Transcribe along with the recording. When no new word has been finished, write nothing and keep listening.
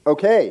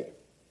Okay.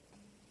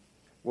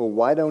 Well,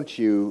 why don't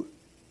you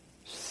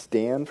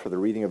stand for the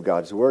reading of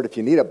God's Word? If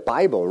you need a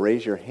Bible,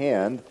 raise your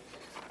hand.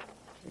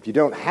 If you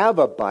don't have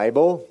a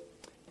Bible,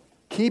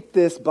 keep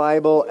this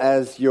Bible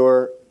as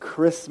your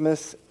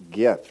Christmas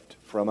gift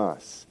from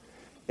us.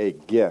 A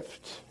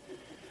gift.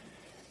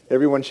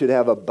 Everyone should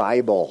have a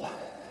Bible.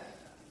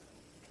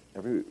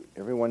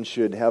 Everyone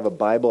should have a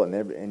Bible,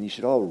 and you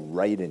should all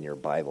write in your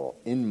Bible,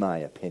 in my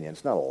opinion.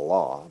 It's not a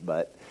law,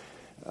 but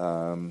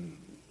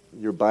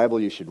your Bible,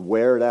 you should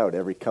wear it out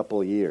every couple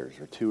of years,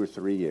 or 2 or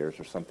 3 years,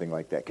 or something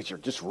like that, because you're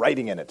just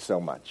writing in it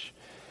so much.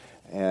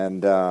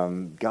 And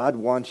God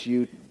wants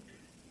you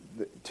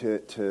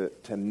to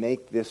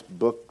make this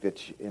book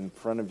that's in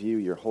front of you,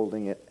 you're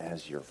holding it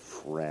as your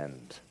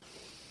friend.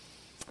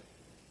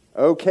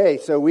 Okay,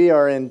 so we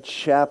are in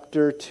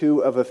chapter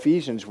 2 of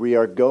Ephesians. We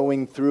are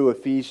going through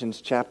Ephesians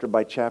chapter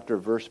by chapter,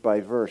 verse by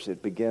verse.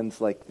 It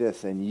begins like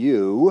this. And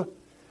you,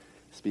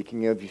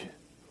 speaking of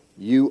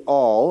you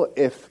all,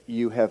 if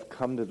you have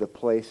come to the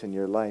place in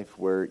your life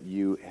where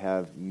you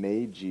have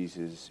made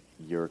Jesus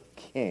your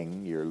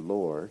King, your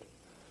Lord,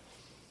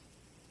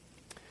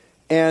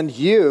 and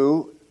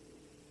you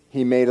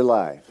he made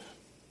alive,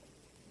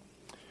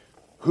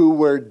 who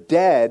were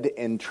dead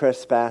in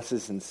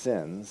trespasses and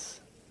sins,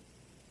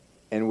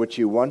 in which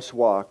you once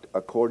walked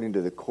according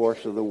to the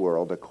course of the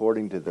world,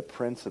 according to the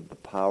prince of the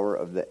power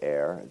of the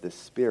air, the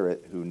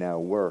spirit who now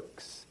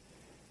works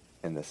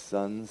in the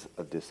sons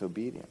of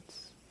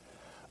disobedience,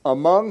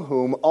 among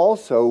whom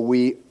also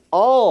we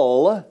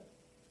all,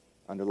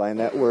 underline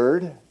that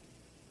word,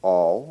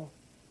 all,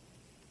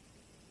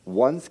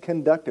 once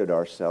conducted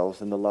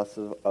ourselves in the lusts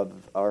of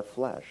our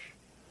flesh,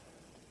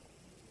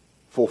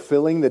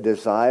 fulfilling the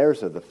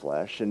desires of the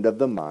flesh and of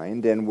the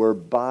mind, and were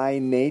by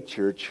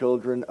nature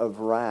children of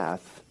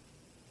wrath,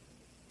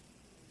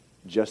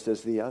 just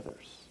as the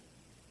others.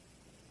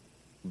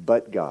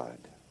 But God,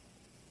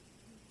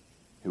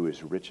 who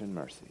is rich in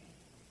mercy,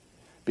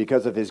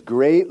 because of his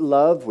great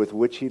love with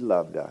which he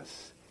loved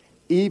us,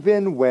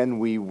 even when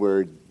we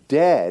were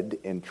dead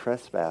in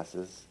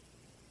trespasses,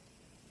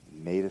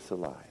 made us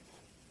alive.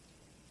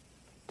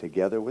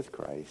 Together with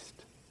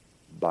Christ,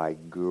 by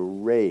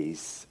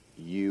grace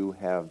you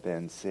have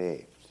been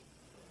saved,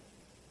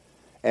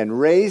 and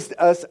raised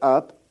us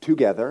up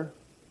together,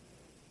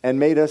 and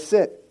made us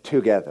sit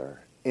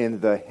together in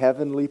the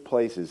heavenly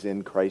places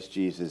in Christ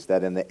Jesus,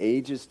 that in the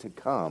ages to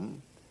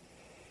come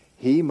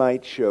he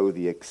might show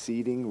the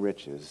exceeding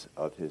riches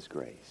of his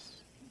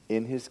grace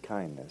in his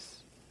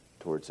kindness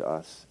towards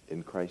us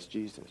in Christ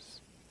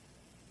Jesus.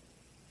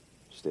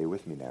 Stay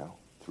with me now.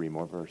 3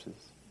 more verses.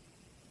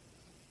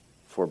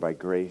 For by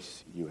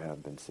grace you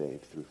have been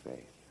saved through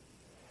faith.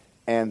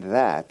 And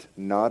that,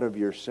 not of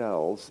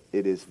yourselves,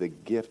 it is the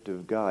gift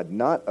of God,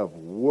 not of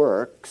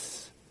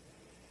works,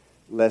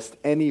 lest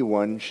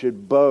anyone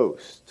should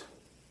boast.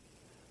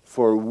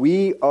 For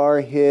we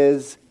are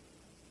his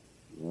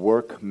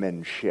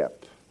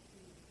workmanship,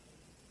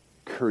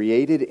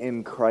 created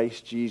in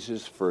Christ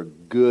Jesus for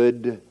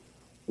good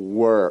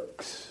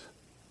works,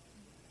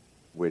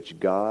 which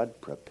God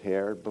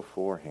prepared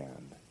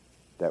beforehand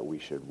that we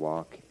should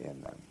walk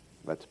in them.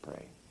 Let's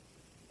pray.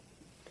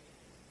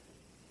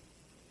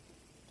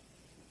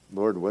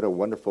 Lord, what a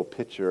wonderful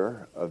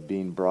picture of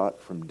being brought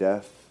from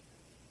death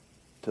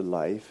to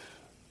life,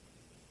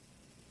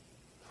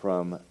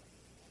 from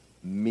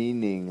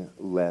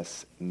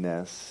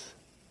meaninglessness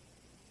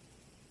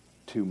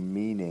to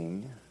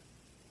meaning,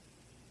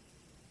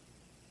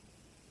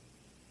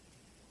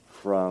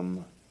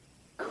 from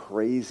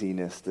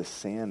craziness to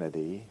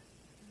sanity,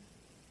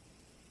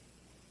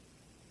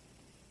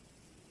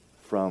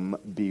 from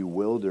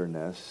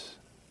bewilderness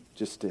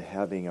just to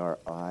having our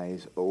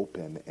eyes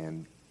open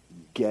and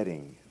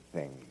getting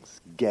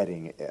things,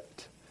 getting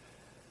it.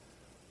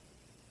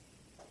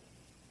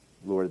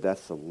 Lord,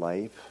 that's the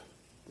life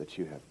that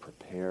you have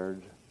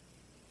prepared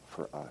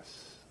for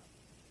us.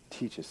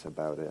 Teach us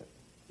about it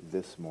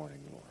this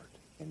morning, Lord,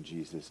 in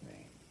Jesus'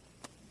 name.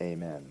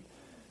 Amen.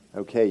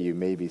 Okay, you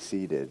may be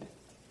seated.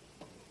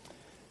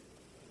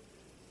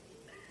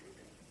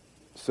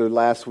 So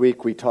last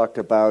week we talked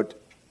about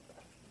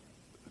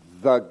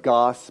the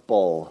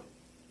gospel.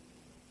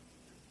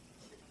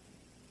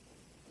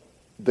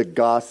 The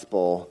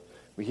gospel.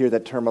 We hear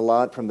that term a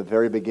lot from the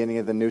very beginning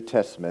of the New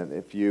Testament.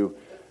 If you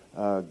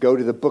go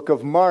to the book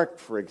of Mark,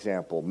 for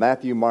example,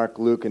 Matthew, Mark,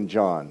 Luke, and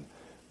John.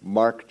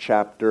 Mark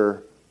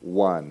chapter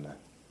 1.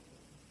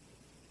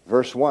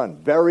 Verse 1,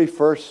 very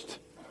first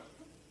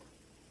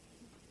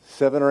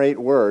 7 or 8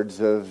 words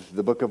of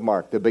the book of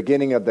Mark. The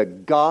beginning of the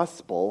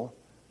gospel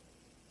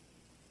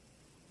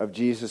of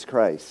Jesus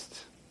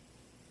Christ.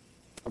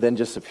 Then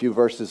just a few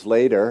verses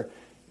later,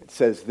 it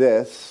says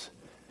this.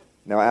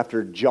 Now,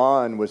 after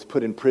John was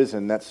put in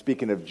prison, that's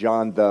speaking of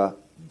John the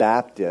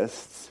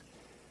Baptist.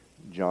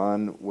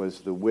 John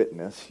was the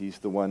witness. He's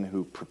the one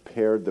who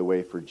prepared the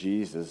way for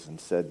Jesus and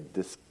said,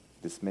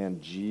 this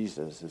man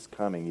Jesus is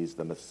coming. He's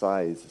the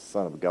Messiah. He's the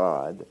Son of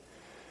God.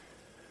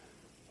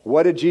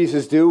 What did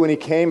Jesus do when he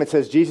came? It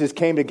says Jesus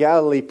came to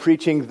Galilee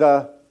preaching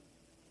the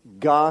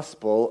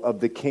gospel of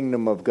the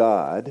kingdom of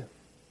God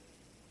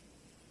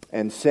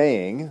and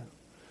saying,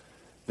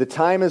 the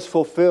time is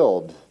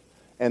fulfilled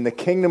and the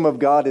kingdom of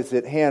God is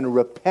at hand.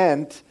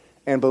 Repent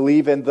and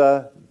believe in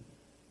the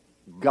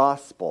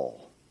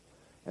gospel.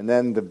 And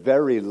then the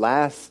very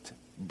last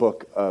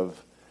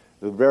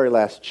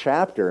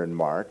chapter in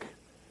Mark,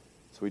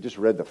 so we just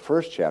read the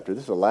first chapter,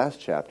 this is the last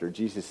chapter,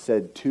 Jesus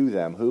said to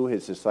them, who?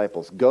 His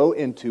disciples, go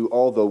into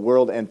all the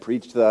world and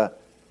preach the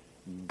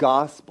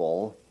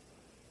gospel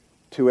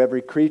to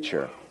every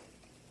creature.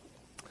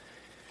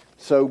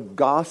 So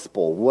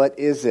gospel, what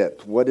is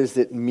it? What does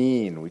it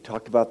mean? We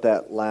talked about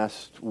that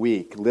last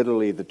week.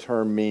 Literally the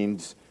term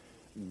means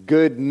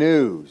good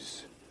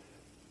news.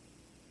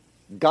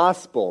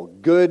 Gospel,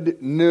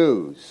 good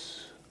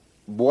news.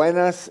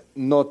 Buenas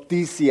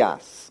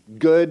noticias,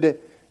 good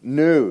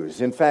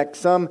news. In fact,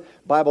 some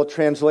Bible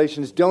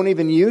translations don't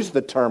even use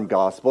the term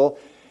gospel,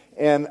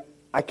 and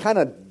I kind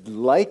of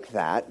like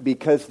that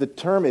because the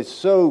term is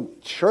so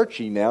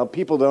churchy now,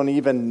 people don't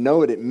even know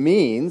what it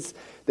means.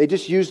 They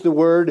just use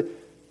the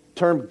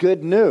term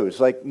good news,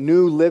 like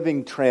New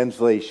Living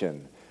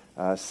Translation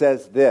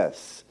says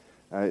this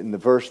in the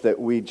verse that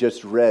we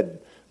just read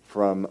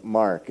from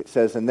Mark. It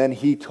says, and then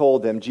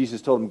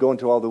Jesus told them, go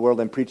into all the world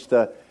and preach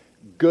the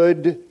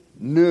good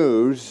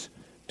news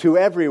to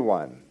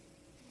everyone.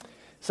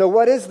 So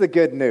what is the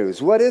good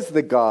news? What is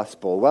the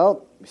gospel?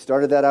 Well, we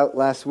started that out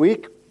last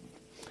week.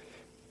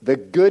 The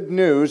good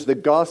news, the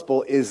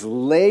gospel, is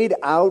laid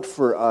out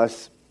for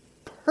us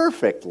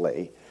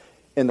perfectly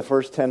in the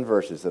first 10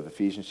 verses of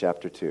Ephesians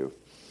chapter 2.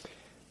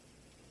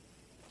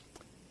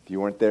 If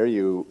you weren't there,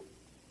 you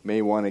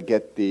may want to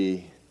get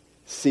the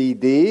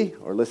CD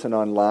or listen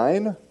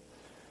online.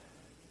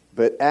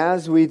 But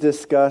as we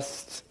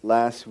discussed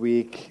last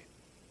week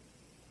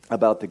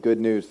about the good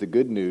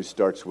news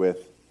starts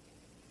with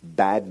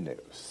bad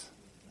news.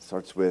 It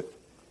starts with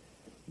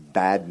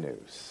bad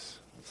news.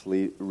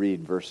 Let's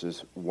read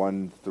verses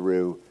 1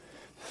 through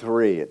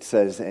 3. It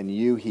says, and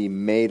you he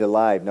made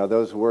alive. Now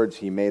those words,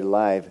 he made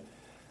alive,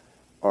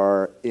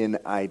 are in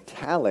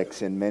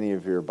italics in many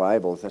of your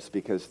Bibles. That's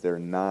because they're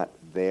not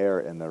there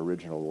in the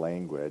original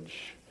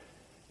language.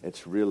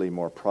 It's really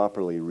more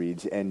properly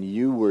reads, and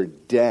you were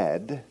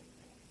dead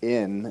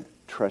in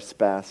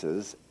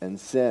trespasses and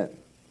sin.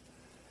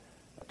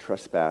 A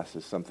trespass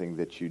is something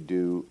that you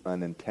do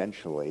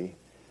unintentionally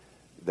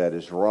that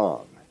is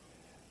wrong.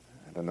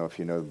 I don't know if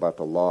you know about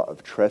the law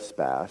of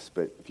trespass,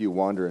 but if you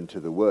wander into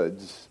the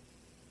woods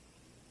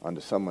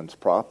onto someone's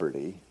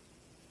property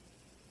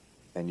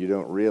and you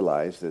don't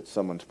realize that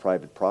someone's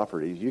private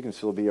property, you can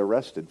still be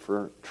arrested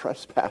for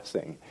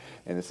trespassing.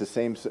 And it's the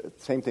same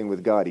thing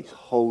with God. He's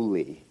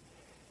holy.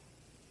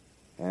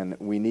 And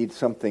we need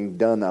something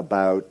done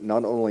about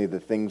not only the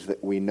things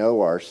that we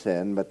know are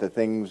sin, but the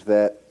things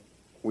that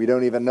we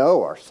don't even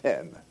know are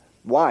sin.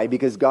 Why?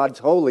 Because God's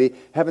holy.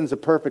 Heaven's a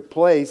perfect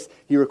place.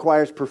 He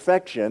requires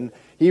perfection.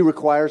 He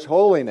requires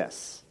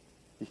holiness.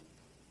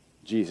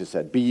 Jesus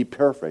said, be ye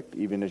perfect,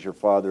 even as your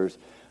Father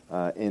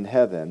in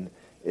heaven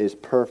is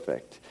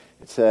perfect.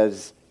 It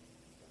says,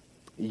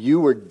 you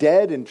were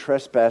dead in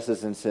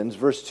trespasses and sins.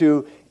 Verse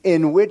 2,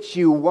 in which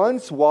you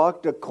once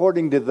walked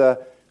according to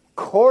the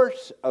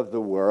course of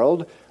the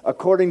world,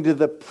 according to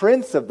the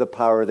prince of the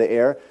power of the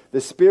air,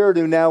 the spirit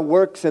who now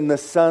works in the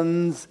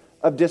sons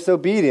of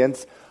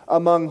disobedience,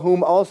 among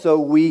whom also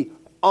we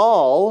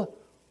all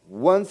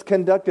once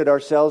conducted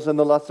ourselves in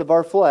the lusts of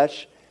our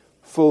flesh,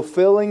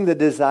 fulfilling the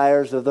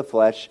desires of the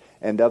flesh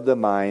and of the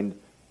mind,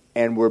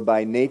 and were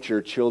by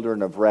nature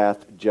children of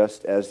wrath,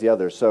 just as the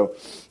others. So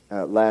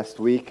last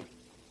week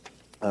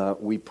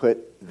we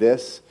put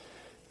this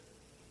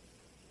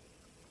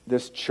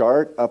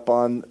chart up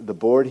on the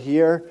board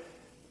here.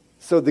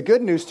 So the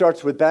good news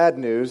starts with bad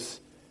news,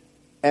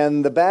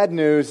 and the bad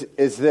news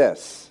is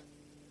this.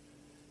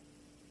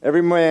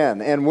 Every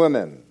man and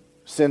woman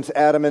since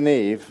Adam and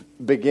Eve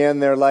began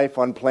their life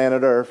on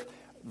planet Earth,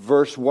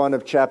 verse 1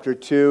 of chapter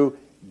 2,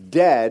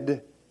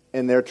 dead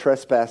in their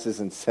trespasses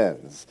and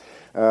sins.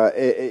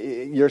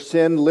 Your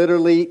sin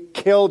literally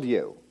killed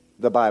you,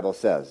 the Bible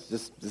says.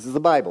 This is the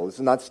Bible. This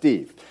is not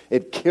Steve.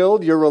 It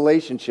killed your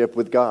relationship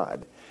with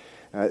God.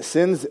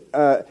 Sin,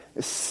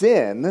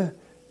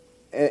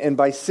 and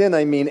by sin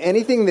I mean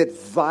anything that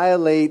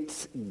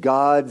violates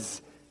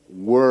God's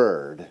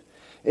word.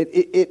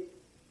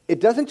 It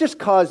doesn't just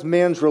cause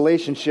man's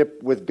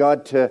relationship with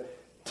God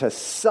to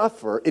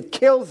suffer. It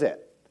kills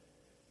it.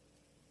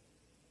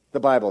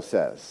 The Bible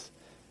says.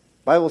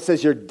 The Bible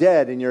says you're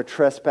dead in your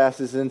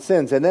trespasses and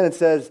sins. And then it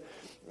says,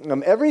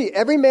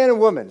 every man and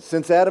woman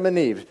since Adam and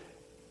Eve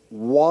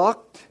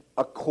walked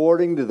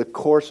according to the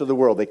course of the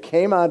world. They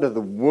came out of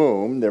the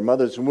womb, their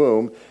mother's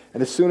womb,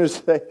 and as soon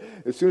as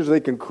they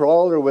can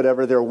crawl or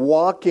whatever, they're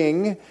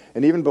walking.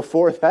 And even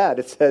before that,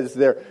 it says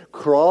they're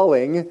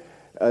crawling,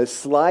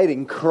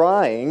 sliding,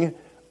 crying,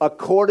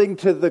 according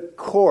to the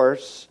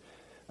course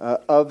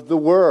of the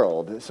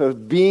world. So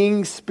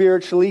being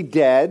spiritually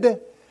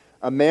dead,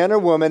 a man or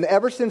woman,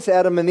 ever since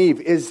Adam and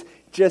Eve, is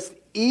just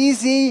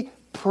easy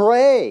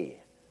prey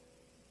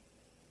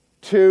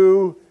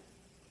to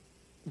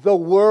the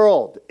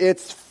world,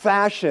 its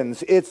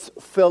fashions, its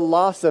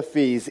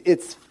philosophies,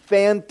 its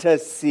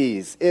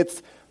fantasies,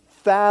 its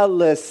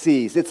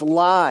fallacies, its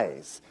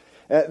lies.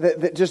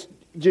 Just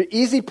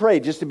easy prey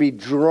just to be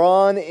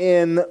drawn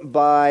in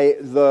by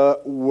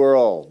the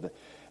world.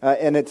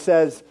 And it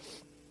says,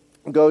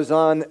 goes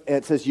on,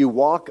 it says, you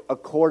walk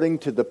according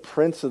to the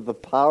prince of the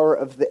power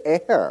of the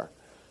air.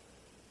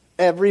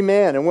 Every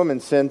man and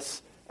woman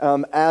since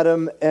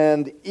Adam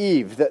and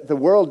Eve, that the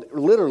world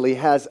literally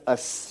has a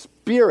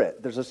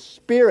spirit. There's a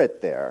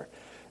spirit there.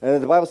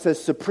 And the Bible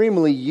says,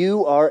 supremely,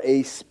 you are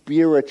a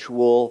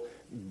spiritual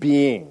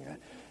being.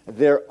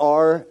 There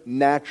are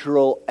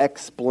natural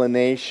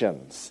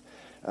explanations,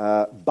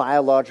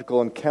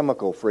 biological and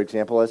chemical, for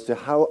example, as to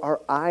how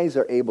our eyes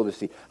are able to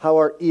see, how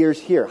our ears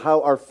hear,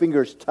 how our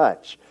fingers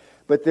touch.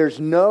 But there's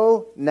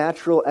no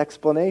natural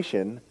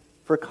explanation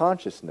for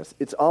consciousness.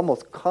 It's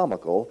almost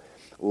comical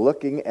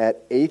looking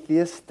at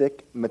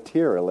atheistic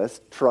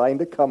materialists trying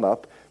to come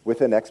up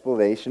with an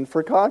explanation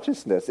for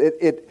consciousness.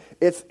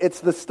 It's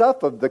the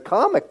stuff of the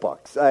comic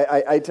books,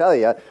 I tell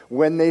you,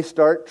 when they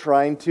start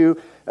trying to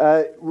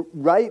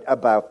write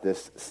about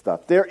this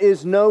stuff. There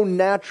is no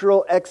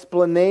natural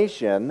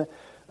explanation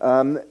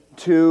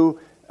to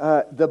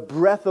the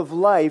breath of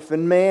life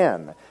in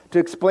man, to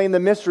explain the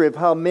mystery of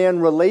how man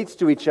relates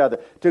to each other,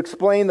 to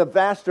explain the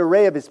vast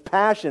array of his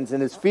passions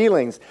and his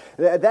feelings.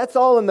 That's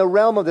all in the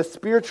realm of the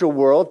spiritual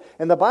world,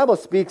 and the Bible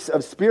speaks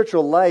of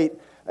spiritual light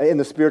in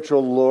the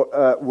spiritual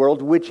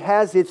world, which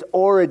has its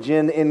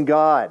origin in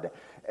God.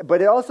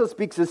 But it also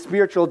speaks of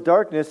spiritual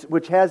darkness,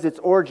 which has its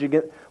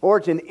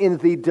origin in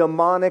the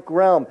demonic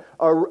realm.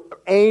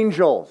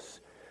 Angels,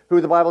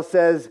 who the Bible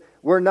says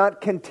were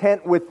not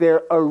content with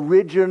their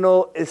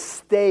original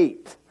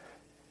estate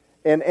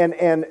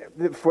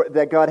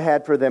that God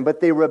had for them, but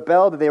they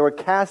rebelled, they were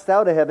cast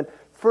out of heaven.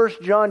 1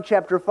 John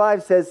chapter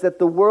 5 says that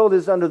the world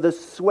is under the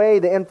sway,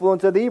 the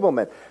influence of the evil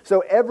man.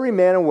 So every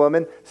man and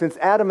woman, since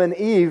Adam and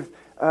Eve,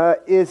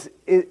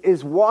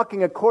 is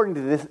walking according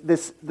to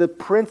the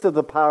prince of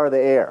the power of the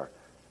air.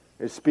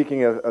 Is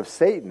speaking of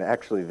Satan,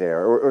 actually,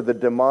 there, or the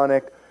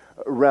demonic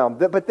realm.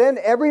 But then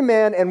every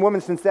man and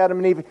woman since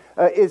Adam and Eve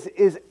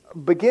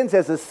begins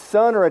as a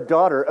son or a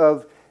daughter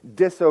of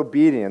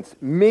disobedience,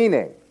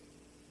 meaning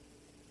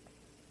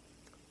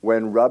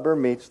when rubber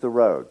meets the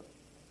road,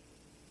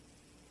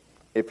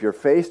 if you're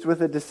faced with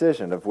a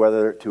decision of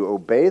whether to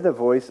obey the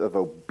voice of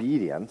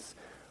obedience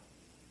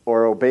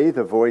or obey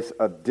the voice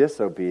of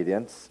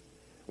disobedience,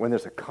 when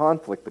there's a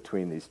conflict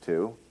between these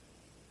two,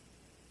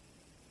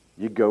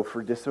 you go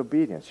for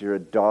disobedience. You're a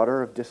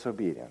daughter of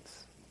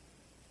disobedience.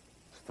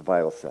 That's what the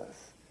Bible says.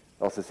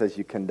 It also says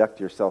you conduct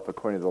yourself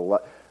according to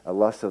the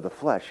lust of the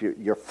flesh.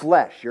 Your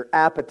flesh, your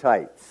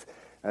appetites,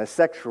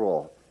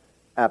 sexual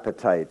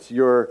appetites,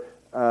 your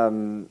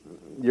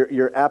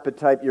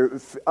appetite, your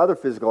other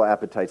physical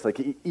appetites like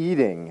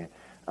eating,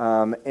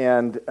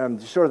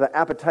 and sort of the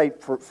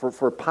appetite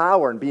for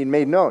power and being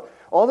made known.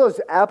 All those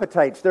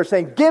appetites, they're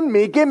saying,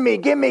 gimme, gimme,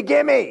 gimme,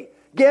 gimme,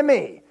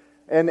 gimme.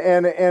 And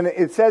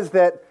it says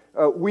that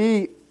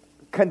we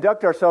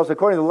conduct ourselves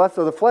according to the lust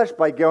of the flesh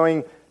by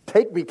going,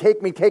 take me,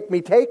 take me, take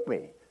me, take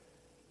me.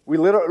 We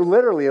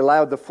literally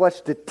allowed the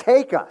flesh to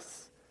take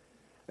us.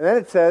 And then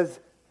it says,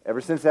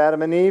 ever since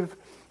Adam and Eve,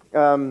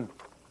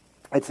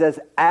 it says,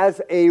 as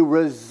a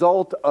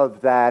result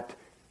of that,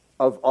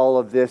 of all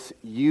of this,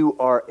 you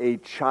are a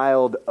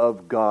child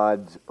of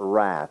God's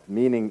wrath,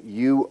 meaning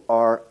you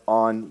are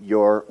on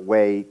your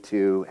way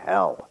to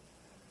hell.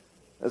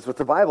 That's what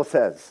the Bible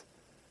says.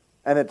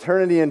 An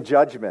eternity in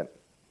judgment.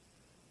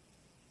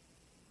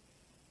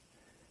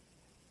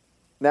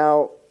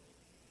 Now,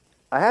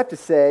 I have to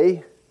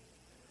say,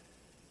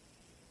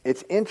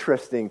 it's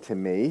interesting to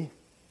me.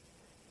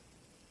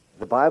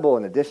 The Bible,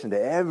 in addition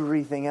to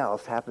everything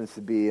else, happens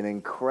to be an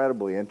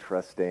incredibly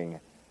interesting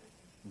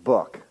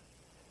book.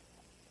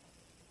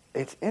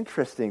 It's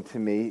interesting to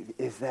me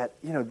is that,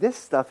 this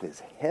stuff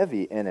is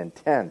heavy and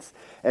intense.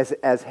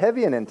 As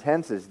heavy and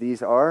intense as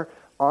these are,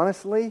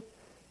 honestly,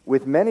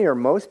 with many or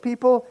most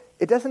people,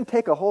 it doesn't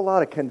take a whole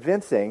lot of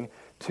convincing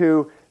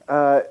to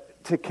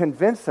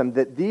convince them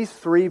that these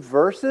 3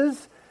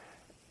 verses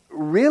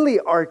really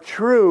are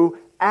true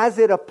as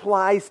it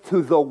applies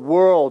to the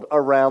world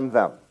around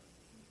them.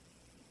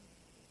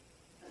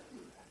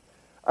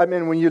 I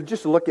mean, when you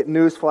just look at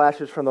news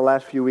flashes from the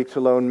last few weeks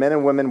alone, men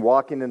and women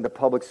walking into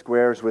public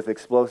squares with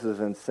explosives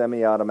and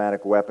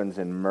semi-automatic weapons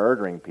and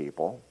murdering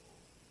people.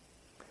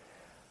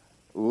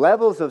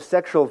 Levels of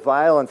sexual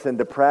violence and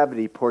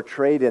depravity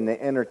portrayed in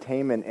the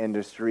entertainment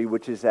industry,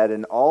 which is at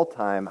an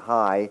all-time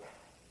high,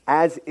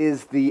 as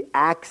is the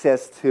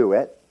access to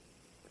it.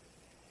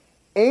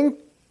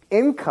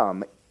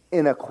 Income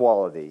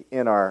inequality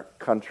in our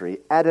country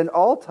at an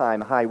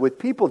all-time high, with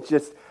people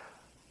just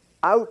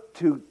out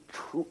to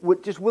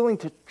just willing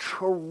to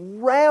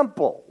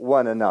trample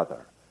one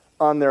another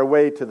on their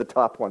way to the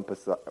top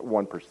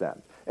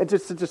 1%. And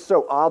it's just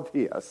so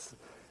obvious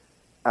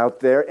out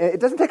there. And it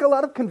doesn't take a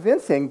lot of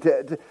convincing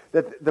that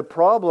the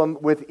problem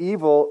with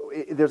evil,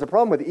 there's a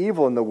problem with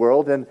evil in the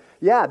world, and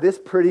yeah, this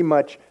pretty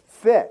much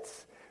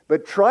fits,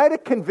 but try to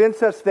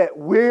convince us that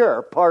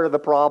we're part of the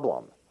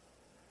problem.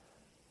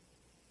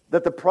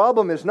 That the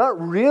problem is not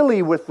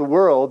really with the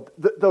world.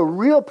 The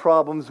real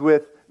problem's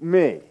with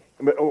me.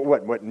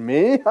 What,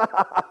 me?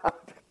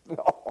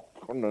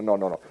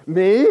 No.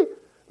 Me?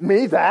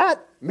 Me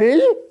that?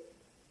 Me?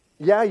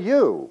 Yeah,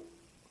 you.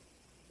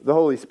 The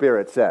Holy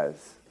Spirit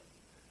says.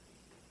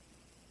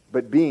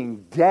 But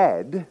being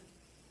dead,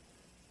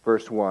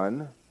 verse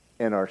 1,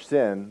 in our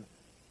sin,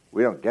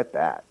 we don't get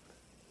that.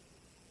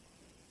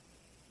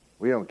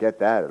 We don't get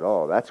that at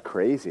all. That's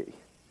crazy.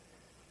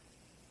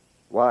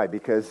 Why?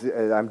 Because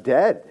I'm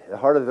dead. The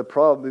heart of the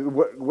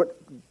problem.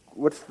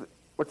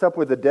 What's up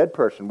with the dead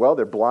person? Well,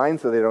 they're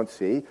blind, so they don't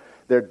see.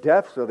 They're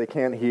deaf, so they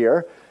can't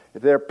hear.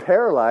 They're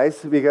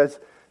paralyzed because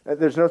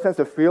there's no sense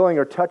of feeling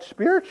or touch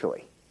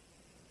spiritually.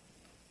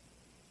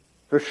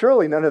 So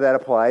surely none of that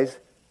applies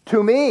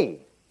to me.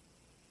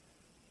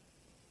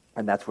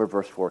 And that's where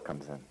verse 4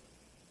 comes in.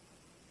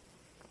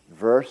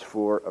 Verse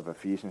 4 of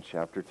Ephesians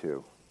chapter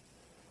 2.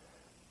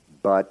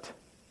 But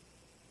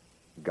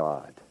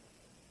God.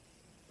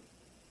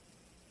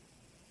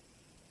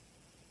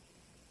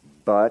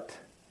 But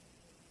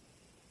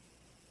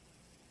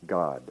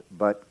God.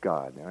 But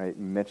God. I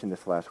mentioned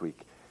this last week.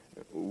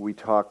 We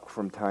talk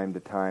from time to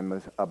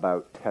time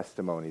about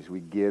testimonies. We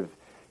give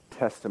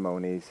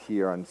testimonies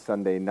here on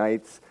Sunday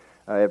nights,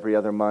 every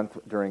other month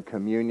during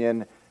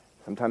communion.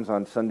 Sometimes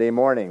on Sunday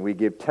morning, we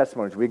give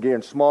testimonies. We give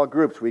in small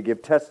groups, we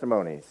give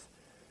testimonies.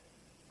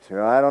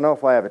 So I don't know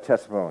if I have a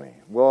testimony.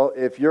 Well,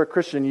 if you're a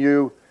Christian,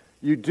 you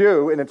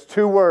do, and it's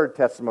 2-word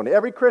testimony.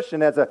 Every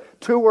Christian has a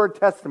 2-word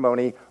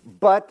testimony,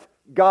 but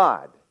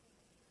God.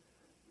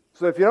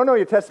 So if you don't know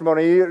your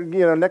testimony,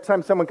 next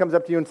time someone comes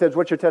up to you and says,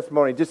 "What's your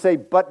testimony?" just say,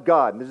 "But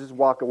God," and just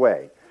walk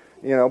away.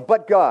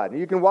 But God.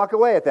 You can walk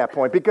away at that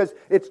point because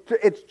it's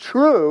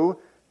true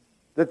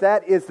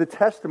that is the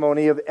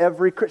testimony of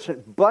every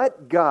Christian.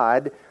 But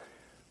God,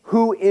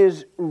 who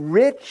is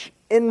rich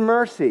in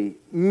mercy,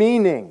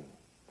 meaning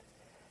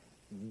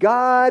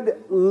God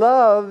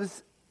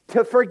loves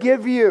to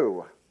forgive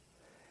you.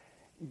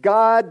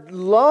 God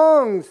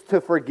longs to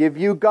forgive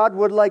you. God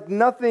would like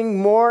nothing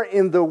more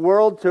in the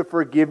world to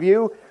forgive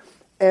you.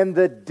 And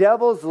the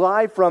devil's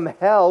lie from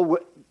hell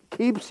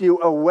keeps you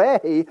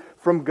away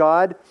from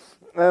God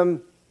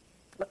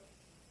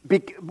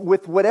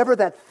with whatever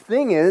that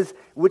thing is,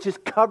 which is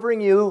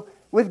covering you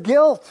with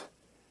guilt.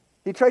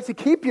 He tries to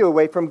keep you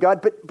away from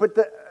God,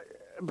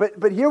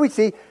 but here we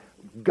see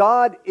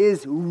God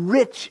is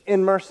rich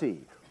in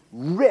mercy.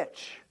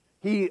 Rich.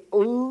 He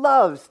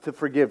loves to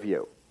forgive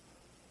you.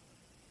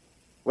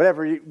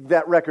 Whatever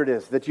that record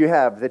is that you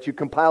have, that you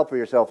compiled for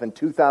yourself in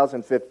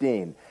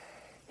 2015.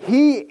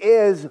 He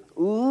is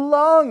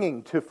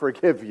longing to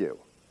forgive you.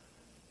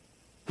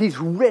 He's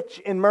rich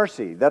in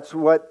mercy. That's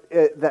what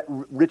that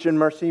rich in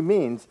mercy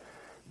means.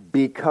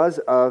 Because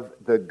of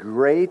the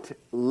great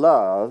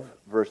love,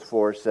 verse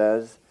 4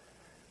 says,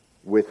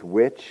 with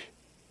which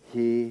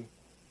he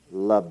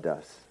loved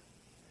us.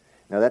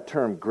 Now that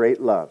term,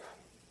 great love.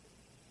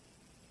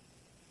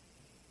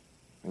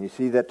 When you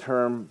see that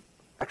term,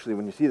 actually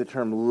when you see the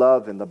term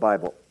love in the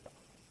Bible,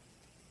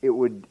 you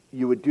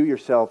would do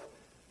yourself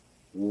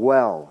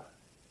well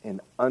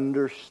in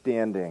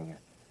understanding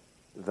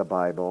the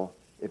Bible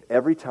if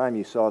every time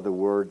you saw the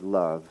word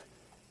love,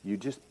 you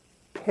just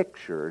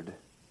pictured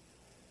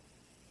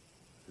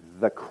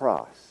the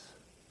cross.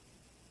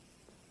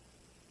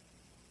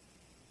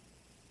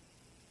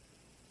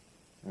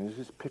 And you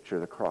just picture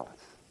the cross.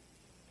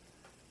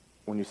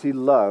 When you see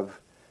love,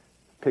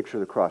 picture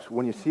the cross.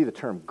 When you see the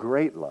term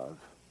great love,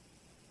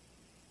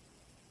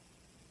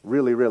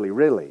 really, really,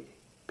 really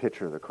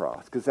picture the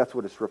cross, because that's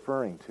what it's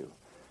referring to.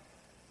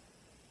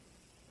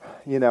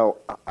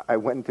 I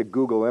went into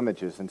Google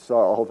Images and saw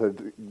all the,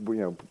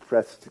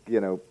 pressed,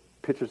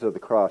 pictures of the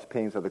cross,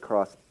 paintings of the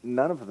cross.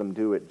 None of them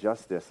do it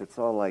justice. It's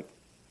all like,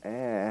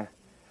 that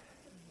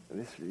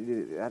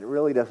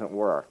really doesn't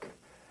work.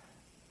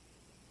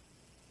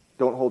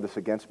 Don't hold this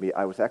against me.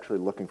 I was actually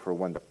looking for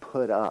one to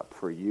put up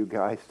for you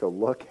guys to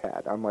look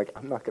at. I'm like,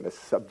 I'm not going to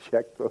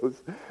subject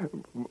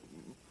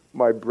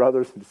my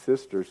brothers and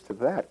sisters to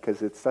that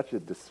because it's such a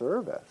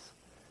disservice.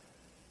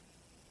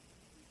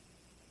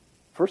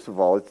 First of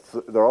all,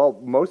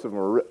 most of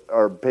them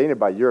are painted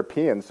by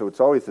Europeans, so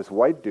it's always this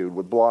white dude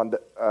with blonde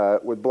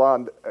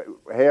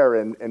hair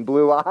and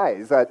blue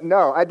eyes.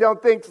 No, I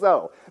don't think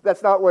so.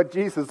 That's not what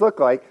Jesus looked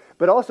like.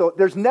 But also,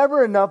 there's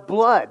never enough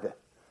blood.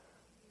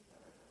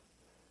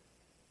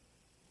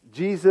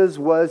 Jesus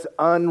was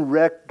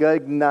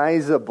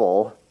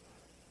unrecognizable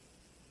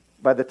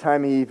by the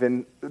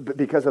time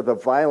because of the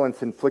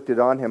violence inflicted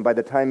on him, by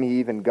the time he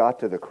even got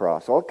to the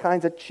cross. All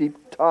kinds of cheap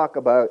talk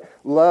about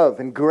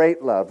love and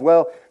great love.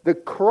 Well, the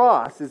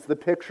cross is the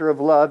picture of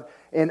love,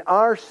 and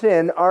our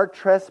sin, our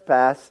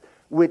trespass,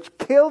 which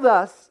killed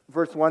us,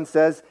 verse 1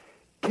 says,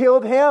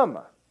 killed him.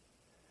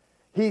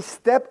 He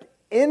stepped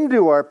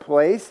into our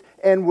place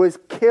and was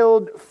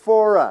killed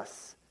for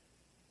us.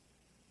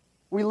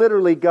 We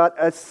literally got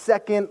a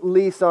second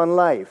lease on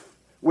life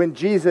when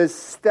Jesus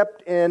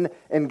stepped in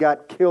and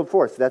got killed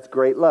for us. That's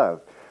great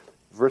love.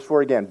 Verse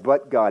 4 again,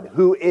 but God,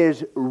 who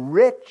is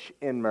rich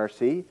in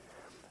mercy,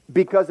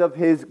 because of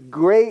his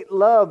great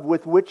love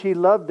with which he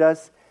loved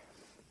us,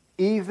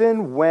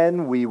 even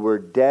when we were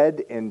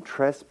dead in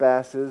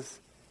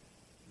trespasses,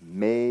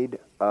 made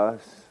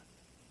us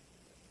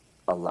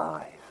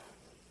alive.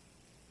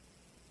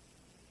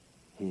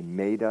 He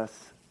made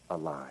us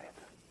alive.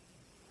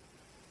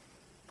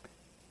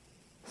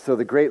 So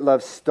the great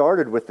love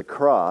started with the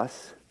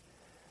cross,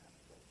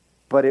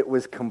 but it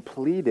was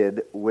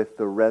completed with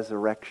the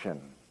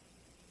resurrection,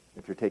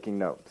 if you're taking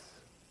notes.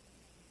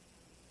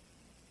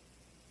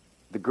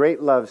 The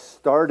great love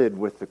started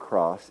with the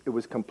cross. It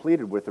was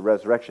completed with the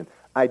resurrection.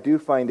 I do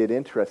find it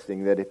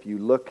interesting that if you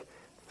look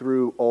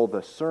through all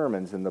the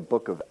sermons in the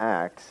book of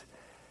Acts,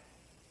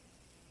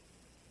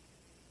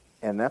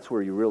 and that's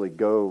where you really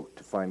go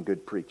to find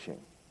good preaching.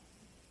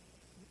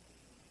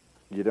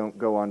 You don't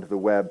go onto the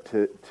web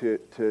to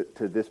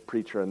this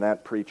preacher and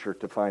that preacher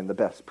to find the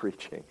best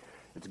preaching.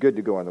 It's good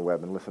to go on the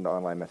web and listen to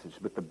online messages,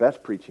 but the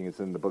best preaching is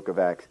in the book of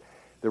Acts.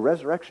 The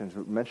resurrection is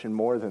mentioned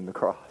more than the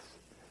cross.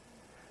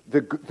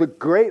 The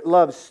great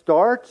love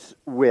starts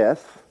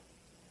with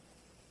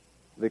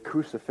the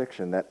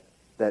crucifixion,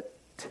 that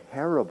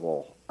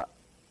terrible,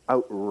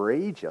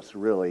 outrageous,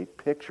 really,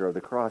 picture of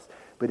the cross,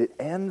 but it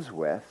ends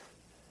with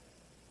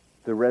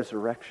the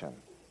resurrection.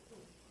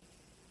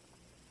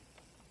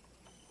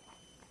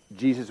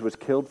 Jesus was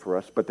killed for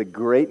us, but the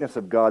greatness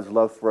of God's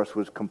love for us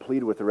was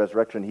completed with the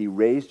resurrection. He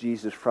raised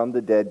Jesus from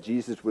the dead.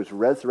 Jesus was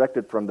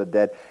resurrected from the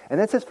dead. And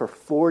that says for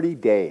 40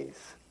 days.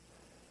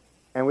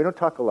 And we don't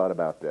talk a lot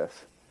about this.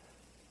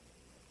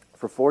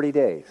 For 40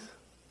 days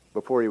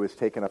before he was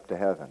taken up to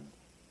heaven,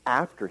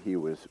 after he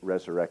was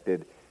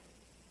resurrected,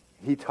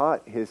 he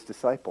taught his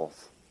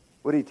disciples.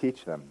 What did he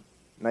teach them?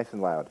 Nice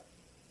and loud.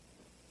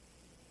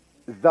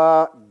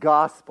 The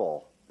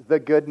gospel, the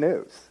good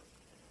news.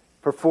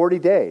 For 40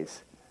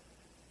 days.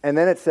 And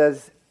then it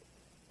says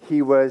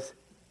he was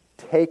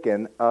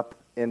taken up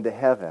into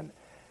heaven.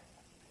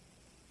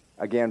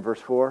 Again,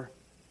 verse 4.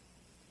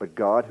 But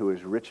God, who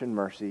is rich in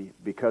mercy,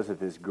 because of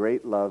his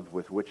great love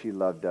with which he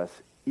loved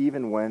us,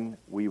 even when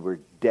we were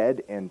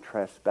dead in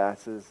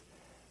trespasses,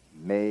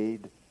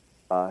 made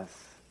us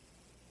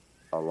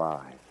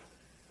alive.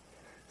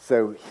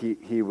 So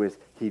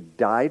he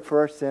died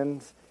for our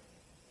sins,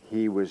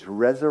 he was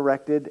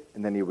resurrected,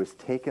 and then he was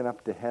taken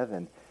up to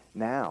heaven.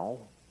 Now,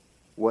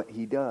 what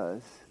he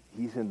does,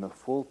 he's in the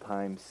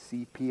full-time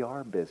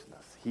CPR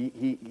business.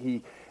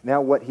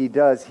 Now what he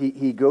does,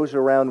 he goes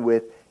around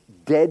with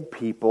dead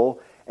people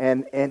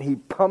and he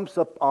pumps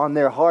up on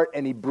their heart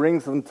and he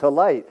brings them to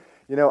light.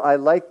 You know, I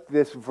like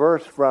this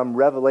verse from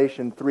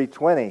Revelation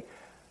 3:20.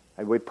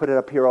 We put it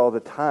up here all the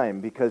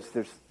time because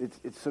there's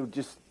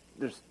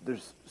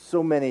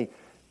so many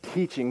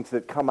teachings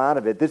that come out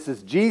of it. This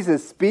is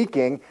Jesus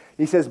speaking.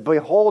 He says,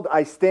 "Behold,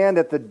 I stand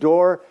at the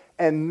door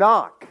and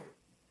knock."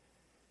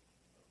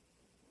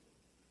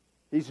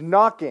 He's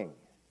knocking.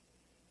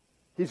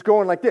 He's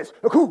going like this.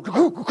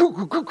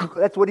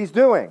 That's what he's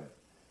doing.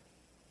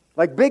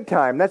 Like big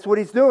time, that's what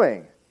he's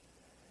doing.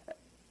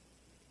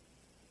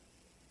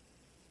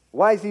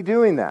 Why is he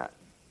doing that?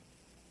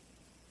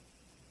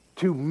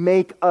 To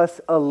make us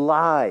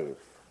alive.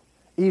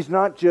 He's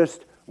not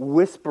just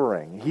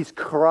whispering. He's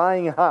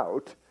crying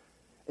out,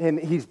 and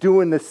he's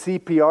doing the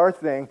CPR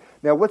thing.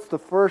 Now, what's the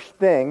first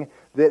thing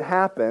that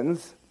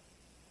happens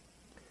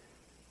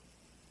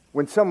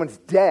when someone's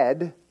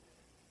dead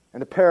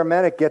and the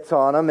paramedic gets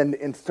on them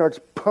and starts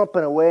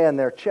pumping away on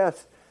their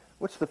chest?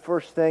 What's the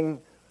first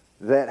thing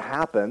that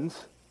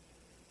happens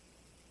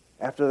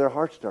after their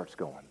heart starts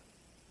going?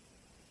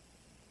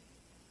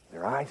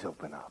 Their eyes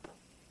open up.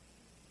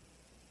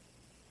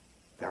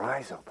 Their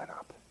eyes open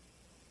up.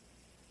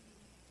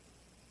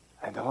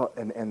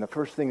 And the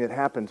first thing that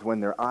happens when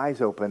their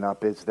eyes open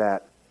up is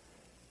that,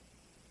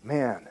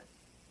 man,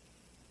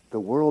 the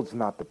world's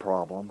not the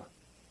problem.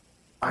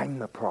 I'm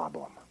the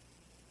problem.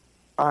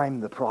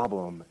 I'm the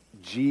problem.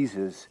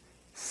 Jesus,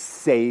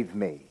 save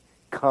me.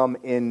 Come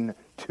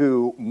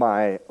into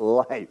my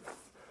life.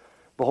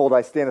 Behold,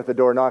 I stand at the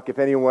door and knock. If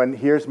anyone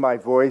hears my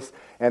voice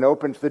and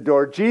opens the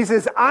door,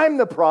 Jesus, I'm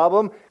the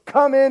problem.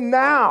 Come in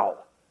now.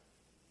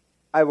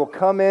 I will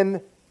come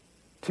in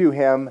to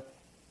him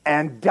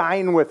and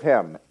dine with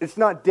him. It's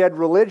not dead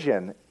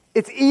religion.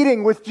 It's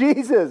eating with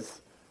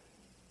Jesus.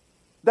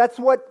 That's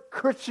what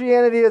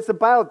Christianity is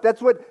about.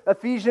 That's what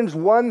Ephesians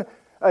 1,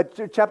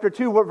 chapter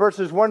 2,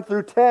 verses 1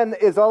 through 10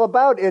 is all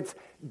about. It's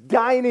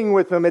dining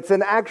with him. It's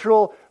an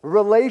actual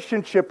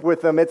relationship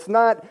with him. It's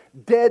not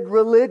dead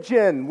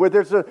religion where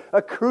there's a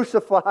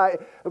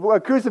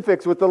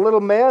crucifix with a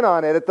little man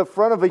on it at the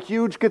front of a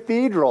huge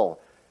cathedral.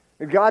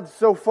 God's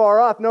so far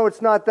off. No,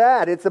 it's not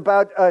that. It's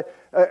about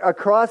a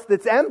cross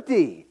that's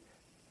empty.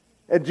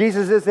 And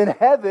Jesus is in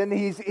heaven.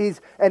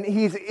 He's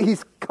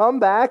come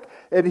back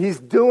and he's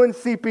doing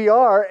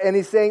CPR and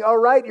he's saying, "All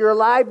right, you're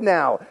alive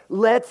now.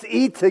 Let's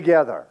eat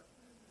together."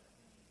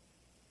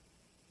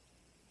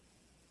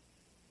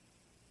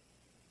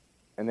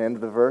 And the end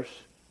of the verse,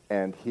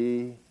 and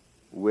he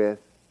with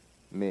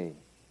me.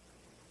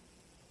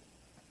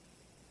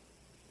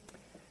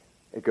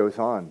 It goes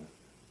on,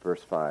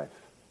 verse 5.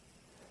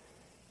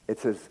 It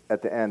says,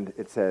 at the end,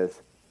 it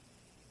says,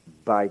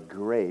 by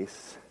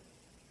grace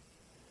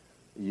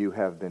you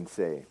have been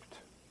saved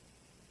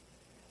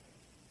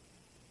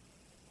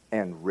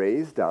and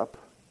raised up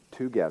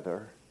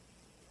together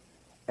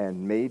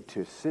and made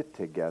to sit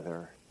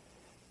together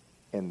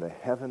in the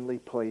heavenly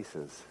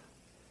places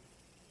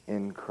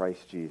in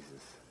Christ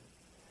Jesus.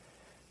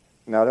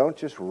 Now, don't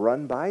just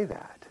run by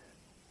that.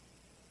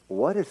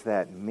 What does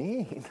that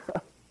mean?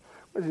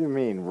 What does it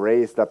mean,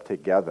 raised up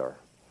together?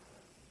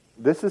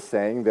 This is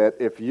saying that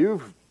if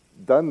you've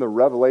done the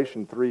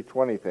Revelation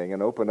 3:20 thing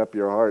and opened up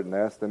your heart and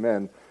asked Him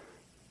in,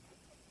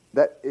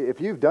 that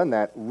if you've done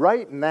that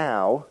right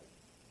now,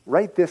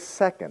 right this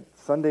second,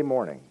 Sunday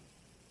morning,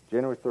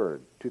 January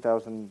 3rd,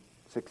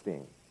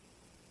 2016,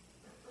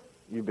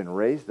 you've been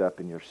raised up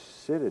and you're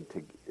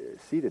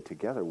seated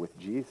together with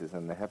Jesus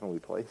in the heavenly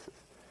places.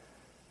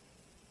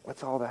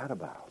 What's all that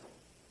about?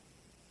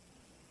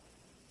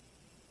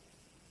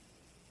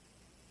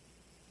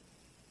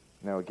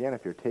 Now again,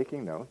 if you're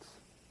taking notes,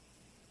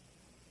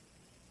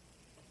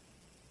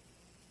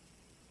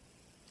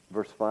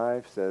 verse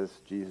 5 says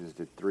Jesus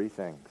did three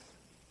things.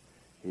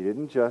 He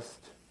didn't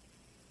just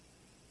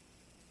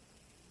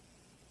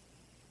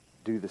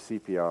do the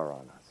CPR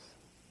on us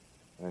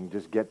and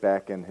just get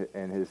back in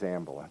his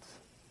ambulance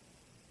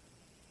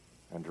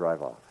and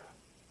drive off.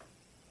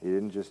 He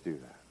didn't just do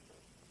that.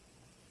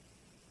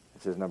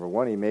 It says, number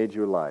one, he made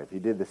you alive. He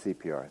did the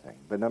CPR thing.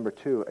 But number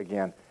two,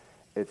 again,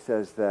 it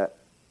says that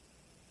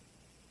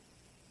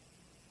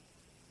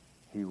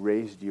he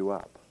raised you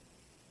up.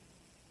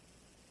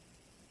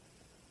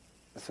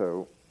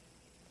 So,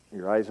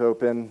 your eyes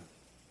open,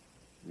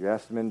 you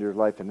ask him into your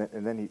life, and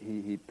then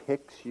he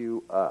picks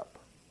you up.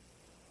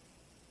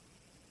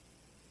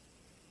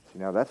 See,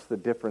 now that's the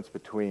difference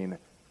between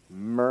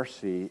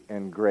mercy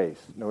and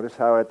grace. Notice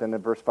how at the end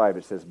of verse 5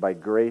 it says, by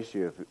grace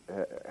you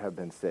have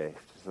been saved.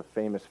 It's a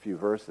famous few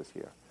verses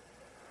here.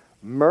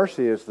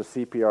 Mercy is the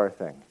CPR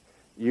thing.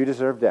 You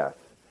deserve death.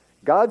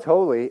 God's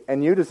holy,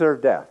 and you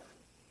deserve death.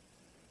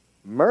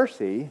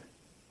 Mercy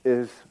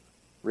is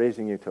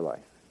raising you to life,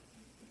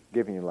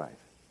 giving you life.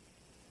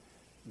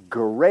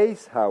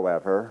 Grace,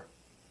 however,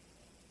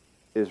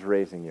 is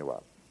raising you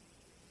up.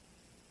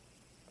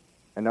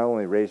 And not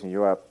only raising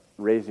you up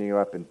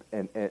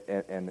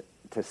and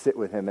to sit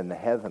with him in the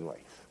heavenlies.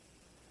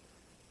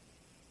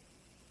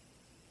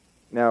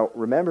 Now,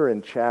 remember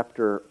in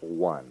chapter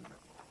 1,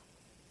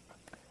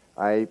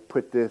 I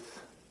put this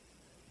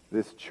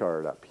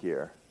chart up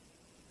here.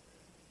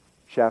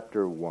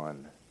 Chapter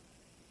 1.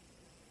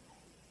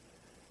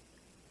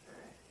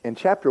 In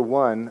chapter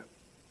 1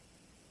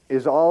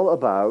 is all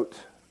about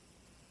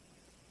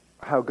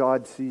how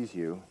God sees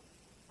you.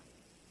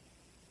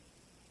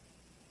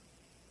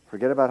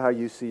 Forget about how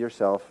you see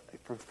yourself.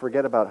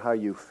 Forget about how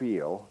you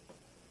feel.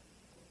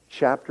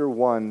 Chapter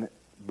 1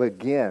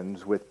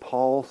 begins with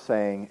Paul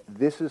saying,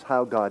 this is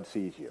how God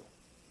sees you.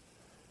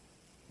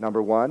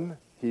 Number one,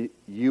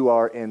 you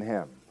are in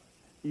him.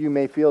 You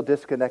may feel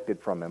disconnected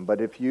from him,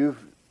 but if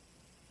you've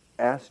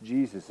asked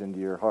Jesus into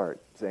your heart,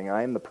 saying,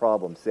 I am the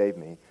problem, save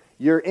me,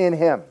 you're in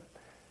him.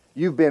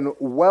 You've been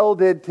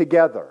welded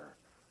together.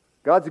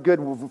 God's good,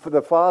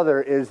 the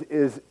Father is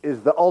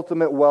the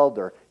ultimate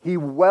welder. He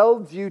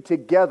welds you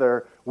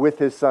together with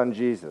his Son,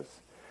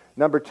 Jesus.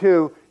 Number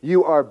two,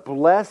 you are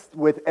blessed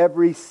with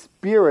every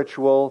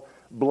spiritual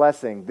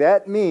blessing.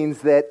 That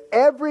means that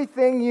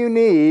everything you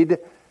need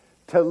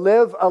to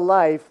live a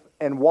life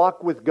and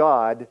walk with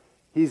God,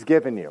 he's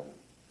given you.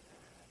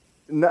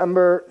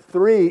 Number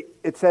three,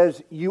 it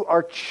says you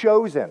are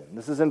chosen.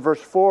 This is in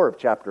verse 4 of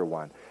chapter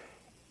 1.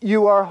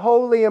 You are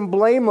holy and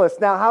blameless.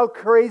 Now, how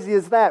crazy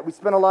is that? We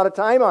spent a lot of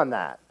time on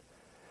that.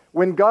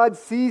 When God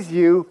sees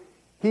you,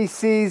 he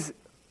sees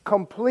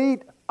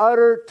complete,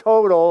 utter,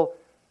 total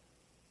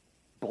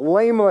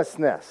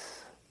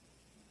blamelessness.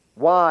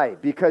 Why?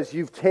 Because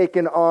you've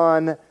taken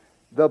on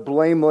the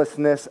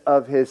blamelessness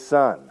of his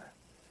Son.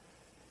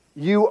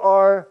 You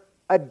are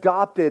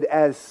adopted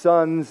as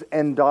sons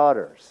and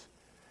daughters.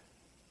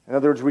 In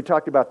other words, we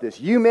talked about this.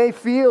 You may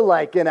feel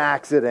like an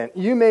accident.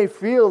 You may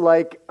feel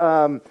like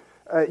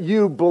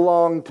you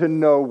belong to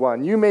no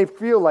one. You may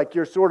feel like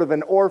you're sort of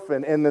an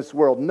orphan in this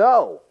world.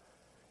 No.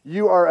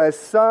 You are a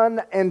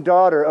son and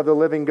daughter of the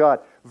living God.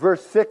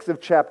 Verse 6 of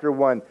chapter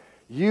 1.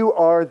 You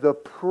are the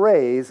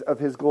praise of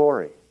his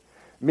glory.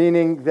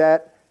 Meaning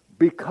that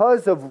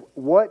because of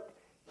what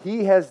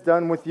he has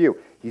done with you,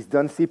 he's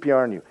done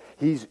CPR on you.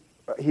 He's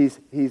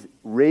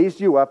raised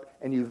you up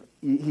and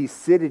he's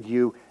seated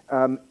you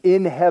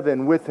in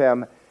heaven with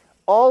him.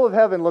 All of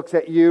heaven looks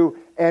at you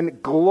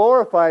and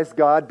glorifies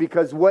God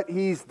because what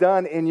he's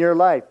done in your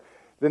life.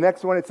 The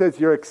next one, it says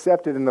you're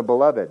accepted in the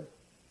beloved,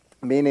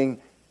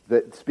 meaning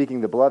that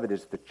speaking the beloved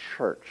is the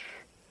church.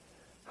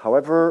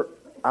 However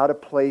out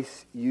of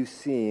place you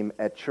seem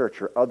at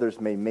church or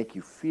others may make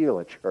you feel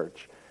at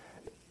church,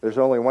 there's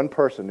only one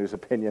person whose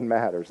opinion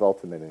matters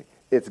ultimately.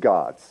 It's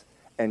God's.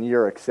 and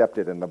you're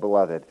accepted in the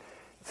beloved.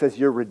 It says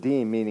you're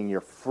redeemed, meaning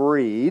you're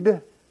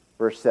freed,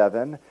 verse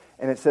 7.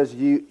 And it says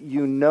you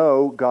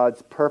know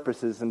God's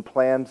purposes and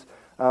plans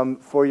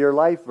for your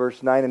life,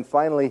 verse 9. And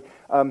finally,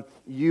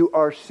 you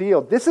are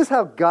sealed. This is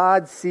how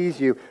God sees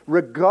you,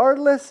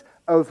 regardless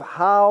of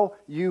how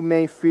you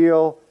may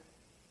feel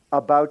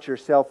about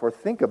yourself or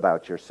think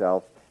about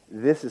yourself.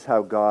 This is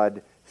how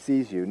God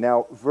sees you.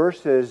 Now,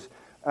 verses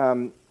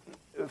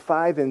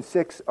 5 and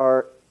 6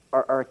 are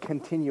a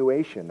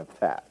continuation of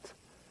that.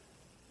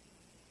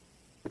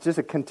 It's just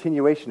a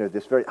continuation of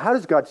this. How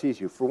does God see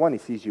you? For one, he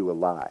sees you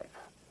alive.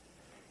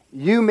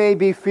 You may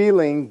be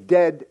feeling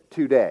dead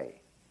today.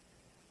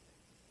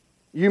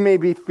 You may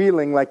be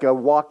feeling like a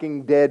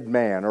walking dead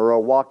man or a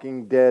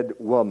walking dead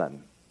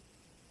woman.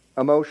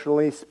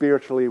 Emotionally,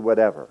 spiritually,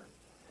 whatever.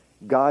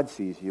 God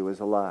sees you as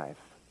alive.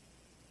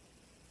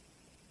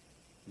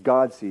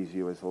 God sees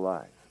you as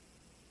alive.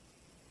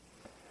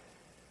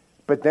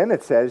 But then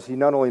it says he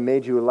not only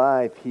made you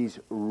alive, he's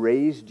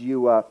raised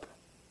you up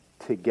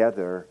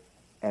together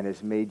and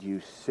has made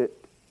you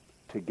sit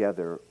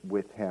together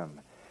with him.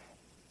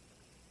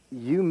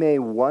 You may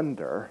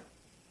wonder,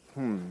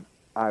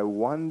 I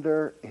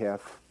wonder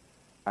if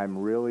I'm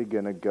really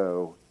going to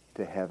go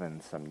to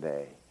heaven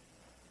someday.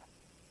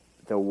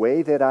 The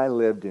way that I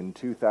lived in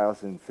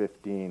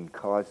 2015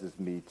 causes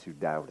me to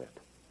doubt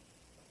it.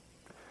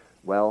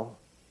 Well,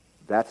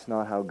 that's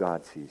not how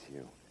God sees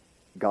you.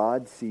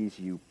 God sees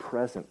you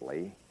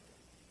presently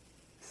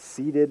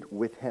seated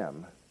with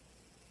him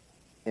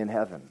in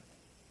heaven.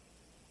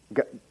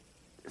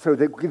 So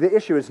the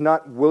issue is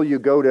not, will you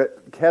go to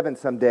heaven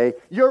someday?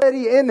 You're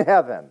already in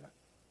heaven.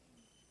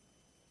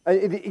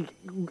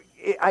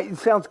 It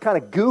sounds kind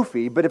of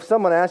goofy, but if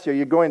someone asks you,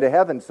 you're going to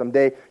heaven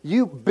someday,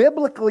 you,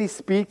 biblically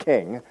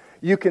speaking,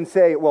 you can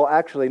say, well,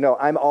 actually, no,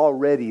 I'm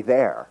already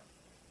there.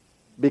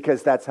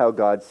 Because that's how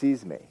God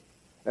sees me.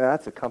 And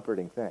that's a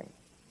comforting thing.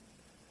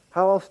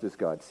 How else does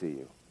God see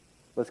you?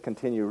 Let's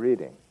continue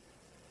reading.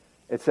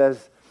 It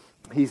says,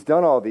 he's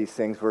done all these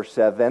things, verse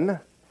 7,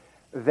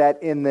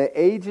 that in the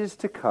ages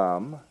to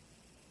come,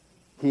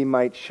 he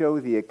might show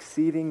the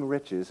exceeding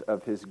riches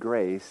of his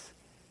grace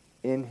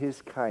in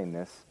his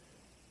kindness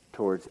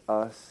towards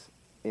us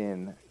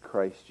in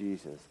Christ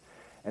Jesus.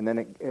 And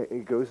then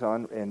it goes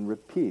on and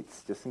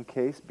repeats, just in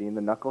case, being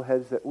the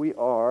knuckleheads that we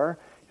are,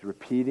 he's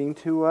repeating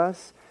to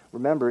us.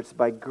 Remember, it's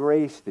by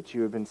grace that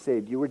you have been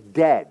saved. You were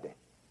dead.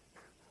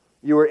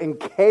 You were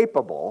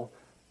incapable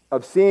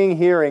of seeing,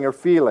 hearing, or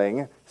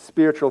feeling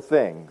spiritual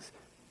things.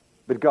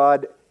 But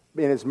God,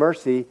 in his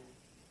mercy,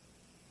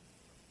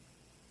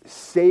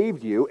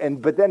 saved you.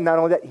 But then not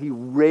only that, he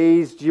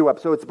raised you up.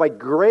 So it's by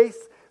grace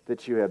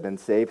that you have been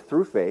saved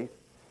through faith.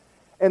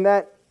 And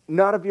that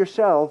not of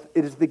yourself,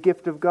 it is the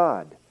gift of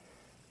God.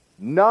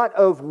 Not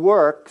of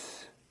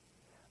works,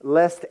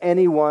 lest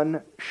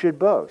anyone should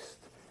boast.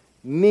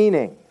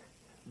 Meaning,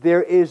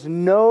 there is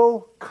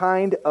no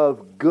kind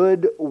of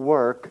good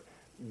work,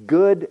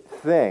 good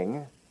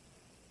thing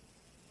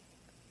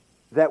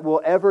that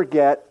will ever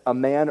get a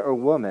man or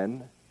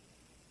woman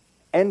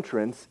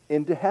entrance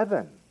into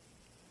heaven.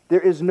 There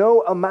is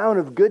no amount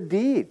of good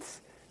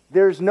deeds.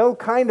 There's no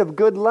kind of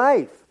good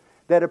life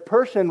that a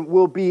person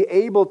will be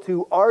able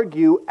to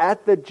argue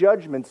at the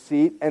judgment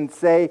seat and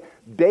say,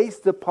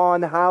 based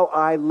upon how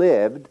I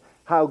lived,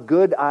 how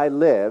good I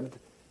lived,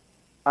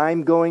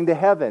 I'm going to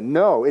heaven.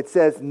 No, it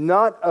says,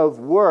 not of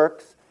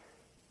works,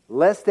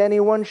 lest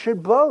anyone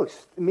should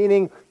boast.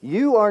 Meaning,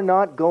 you are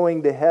not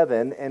going to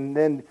heaven and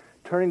then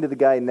turning to the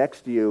guy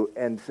next to you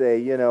and say,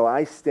 you know,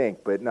 I stink,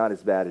 but not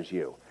as bad as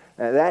you.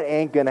 Now, that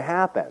ain't going to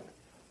happen.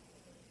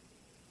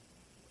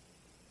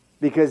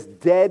 Because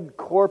dead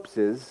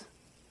corpses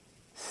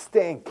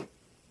stink.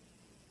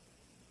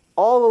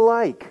 All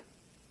alike,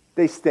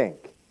 they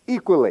stink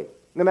equally.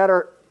 No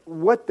matter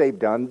what they've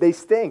done, they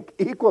stink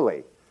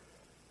equally.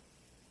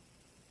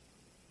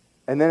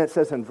 And then it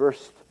says in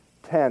verse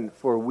 10,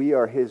 for we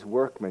are his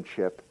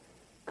workmanship,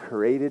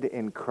 created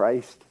in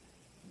Christ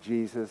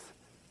Jesus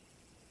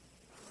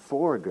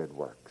for good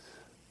works,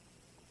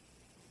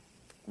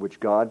 which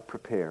God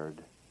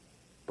prepared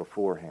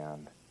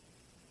beforehand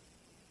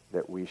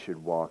that we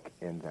should walk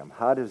in them.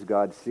 How does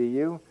God see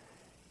you?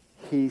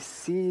 He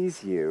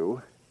sees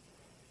you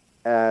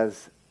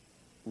as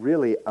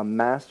really a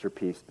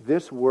masterpiece.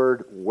 This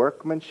word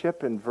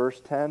workmanship in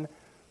verse 10,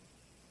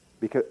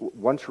 because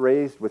once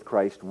raised with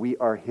Christ, we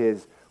are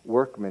his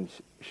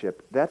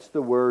workmanship. That's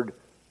the word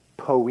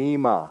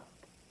poema.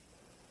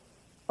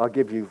 I'll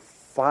give you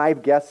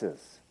 5 guesses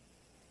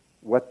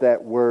what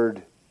that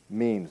word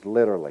means,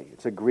 literally.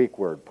 It's a Greek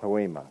word,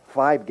 poema.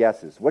 5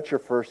 guesses. What's your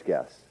first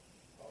guess?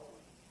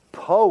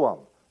 Poem.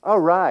 All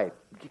right.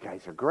 You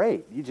guys are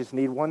great. You just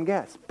need one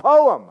guess.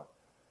 Poem.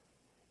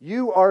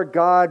 You are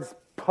God's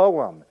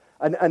poem.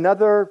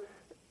 Another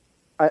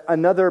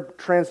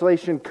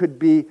translation could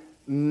be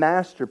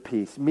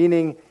masterpiece,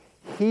 meaning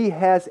he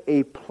has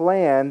a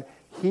plan,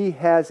 he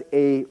has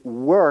a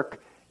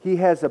work, he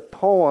has a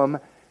poem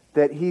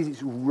that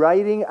he's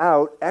writing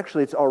out.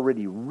 Actually, it's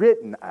already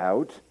written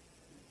out.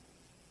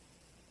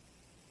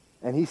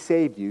 And he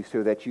saved you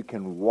so that you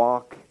can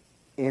walk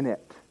in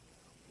it.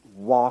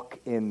 Walk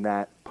in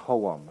that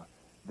poem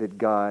that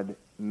God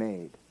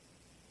made.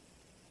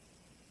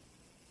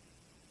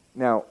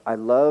 Now, I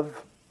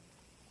love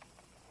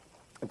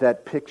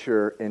that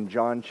picture in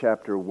John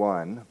chapter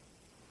 1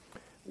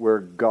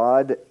 where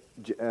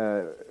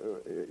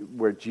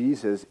where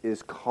Jesus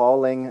is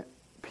calling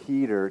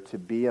Peter to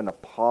be an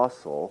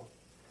apostle,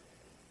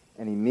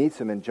 and he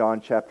meets him in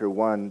John chapter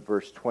 1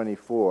 verse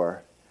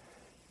 24,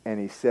 and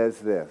he says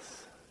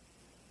this.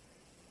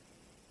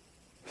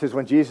 It says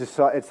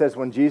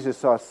when Jesus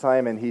saw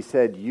Simon, he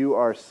said, "You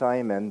are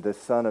Simon, the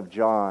son of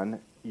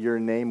John. Your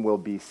name will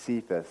be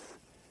Cephas."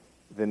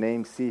 The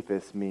name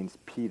Cephas means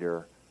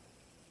Peter,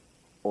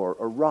 or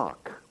a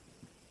rock.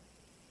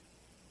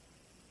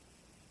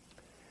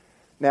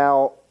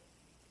 Now,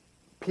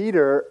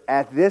 Peter,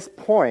 at this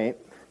point,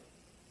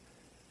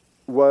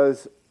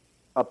 was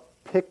a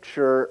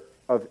picture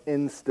of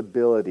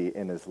instability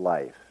in his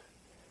life.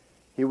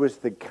 He was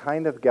the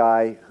kind of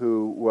guy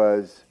who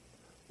was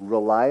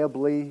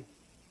reliably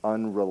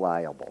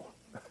unreliable.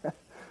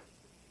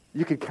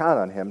 You could count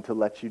on him to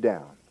let you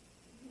down.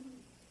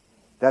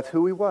 That's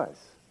who he was.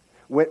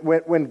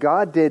 When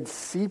God did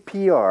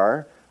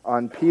CPR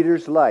on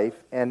Peter's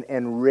life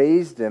and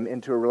raised him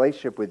into a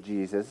relationship with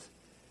Jesus,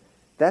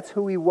 that's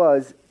who he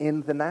was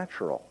in the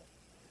natural.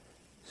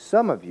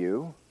 Some of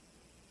you,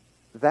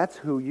 that's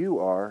who you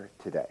are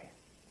today.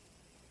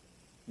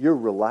 You're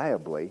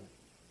reliably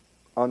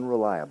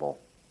unreliable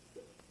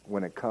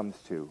when it comes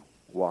to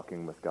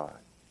walking with God.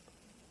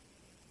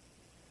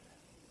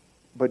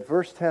 But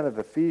verse 10 of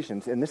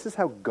Ephesians, and this is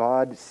how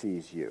God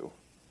sees you,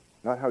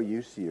 not how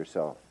you see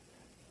yourself.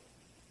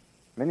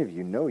 Many of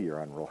you know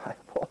you're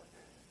unreliable.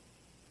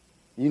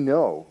 You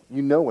know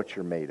what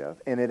you're made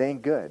of, and it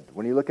ain't good.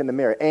 When you look in the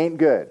mirror, it ain't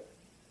good.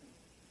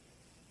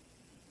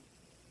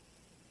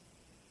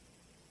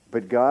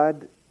 But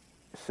God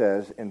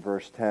says in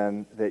verse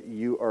 10 that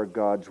you are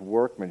God's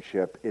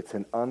workmanship. It's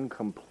a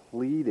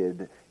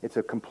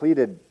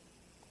completed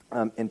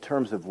in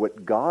terms of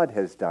what God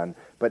has done,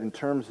 but in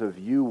terms of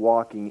you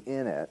walking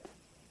in it,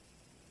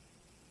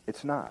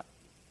 it's not.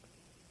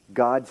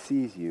 God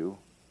sees you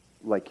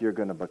like you're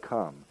going to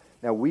become.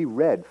 Now, we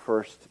read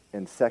 1st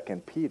and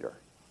 2nd Peter.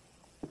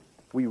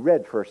 We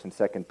read 1st and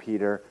 2nd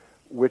Peter,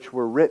 which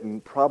were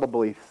written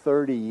probably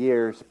 30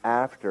 years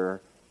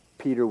after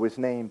Peter was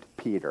named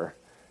Peter.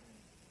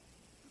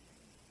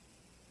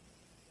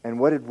 And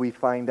what did we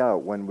find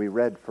out when we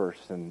read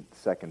 1st and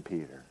 2nd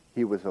Peter?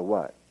 He was a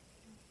what?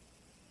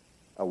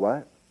 A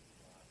what?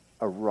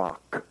 A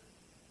rock.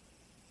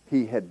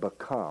 He had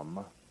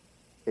become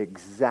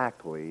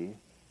exactly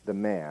the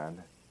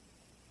man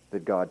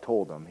that God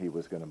told him he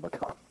was going to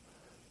become.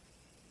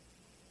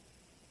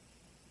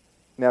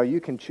 Now,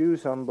 you can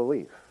choose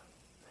unbelief.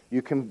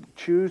 You can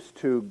choose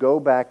to go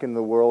back in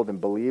the world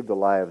and believe the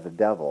lie of the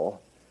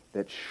devil,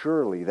 that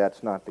surely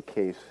that's not the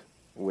case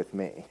with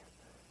me.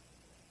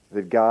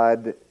 That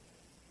God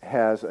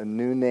has a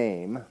new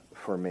name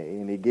for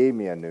me, and he gave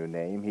me a new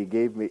name.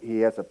 He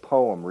has a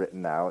poem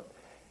written out,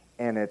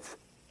 and it's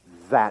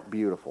that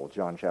beautiful.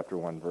 John chapter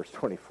 1, verse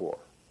 24.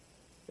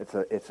 It's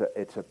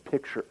a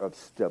picture of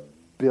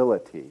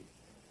stability.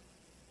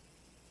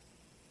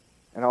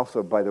 And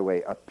also, by the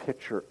way, a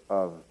picture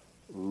of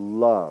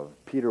love.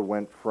 Peter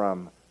went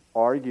from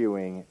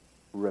arguing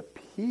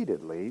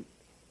repeatedly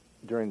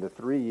during the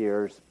 3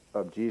 years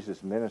of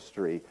Jesus'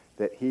 ministry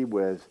that he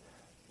was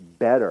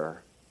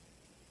better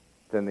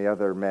than the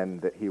other men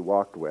that he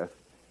walked with,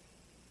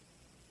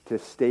 to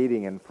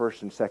stating in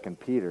 1st and 2nd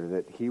Peter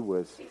that he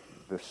was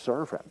the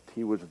servant.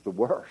 He was the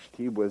worst.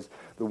 He was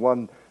the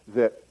one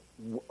that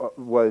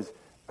was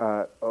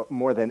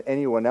more than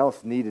anyone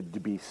else needed to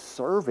be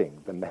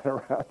serving the men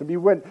around him.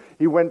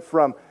 He went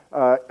from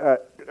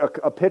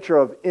a picture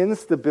of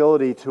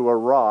instability to a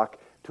rock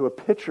to a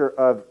picture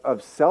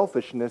of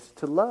selfishness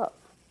to love.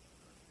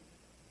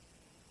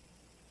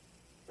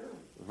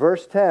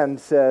 Verse 10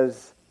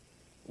 says,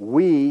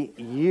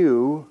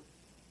 you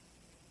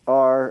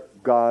are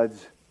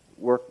God's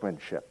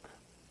workmanship,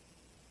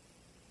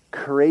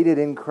 created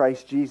in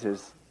Christ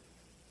Jesus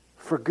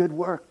for good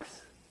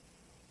works.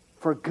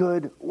 For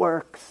good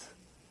works.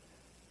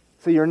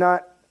 So you're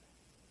not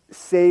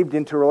saved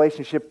into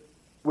relationship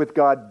with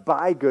God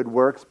by good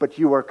works, but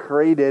you are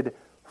created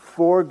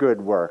for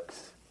good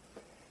works,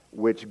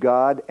 which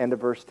God, end of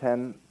verse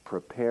 10,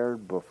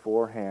 prepared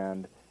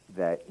beforehand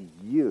that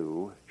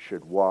you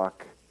should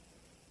walk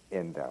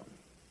in them.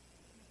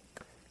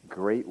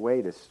 Great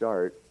way to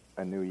start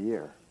a new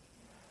year.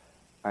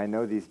 I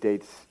know these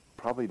dates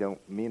probably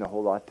don't mean a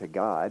whole lot to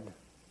God.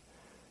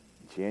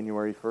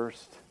 January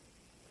 1st.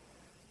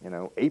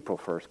 April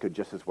 1st could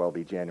just as well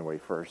be January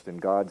 1st in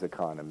God's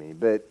economy.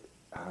 But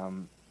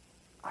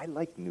I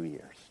like New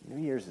Year's.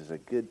 New Year's is a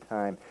good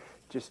time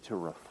just to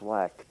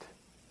reflect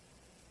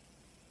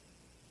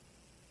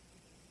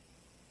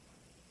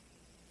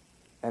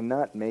and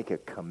not make a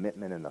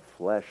commitment in the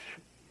flesh,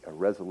 a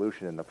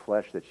resolution in the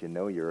flesh that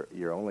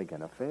you're only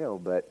going to fail,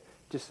 but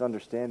just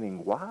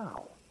understanding,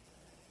 wow,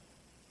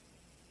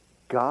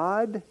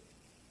 God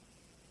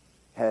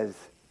has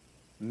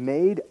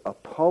made a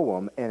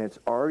poem and it's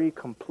already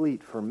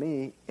complete for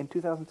me in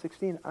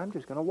 2016. I'm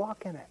just going to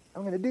walk in it.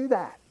 I'm going to do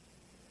that.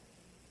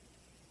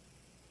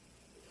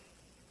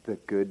 The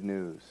good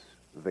news,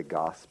 the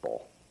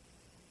gospel.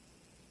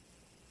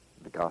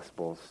 The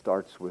gospel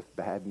starts with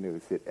bad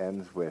news. It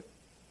ends with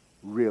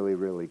really,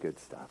 really good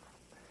stuff.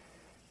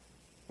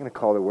 I'm going to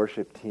call the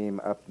worship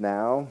team up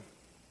now.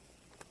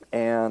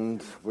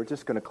 And we're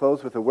just going to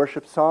close with a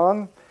worship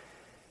song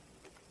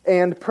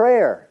and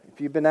prayer.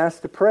 If you've been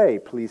asked to pray,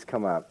 please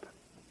come up.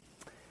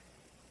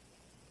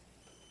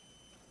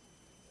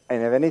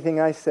 And if anything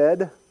I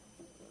said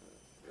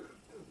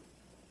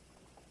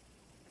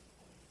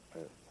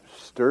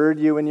stirred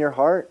you in your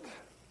heart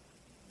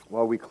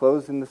while we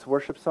close in this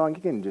worship song,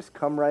 you can just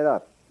come right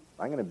up.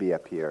 I'm going to be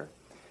up here.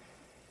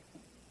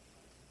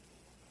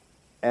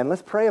 And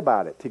let's pray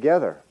about it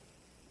together.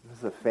 This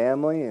is a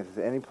family. If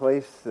there's any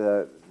place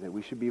that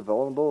we should be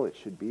vulnerable, it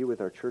should be with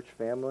our church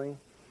family.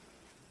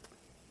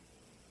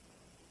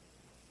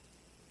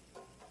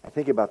 I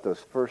think about those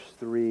first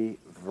 3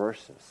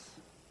 verses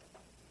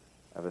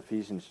of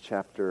Ephesians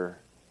chapter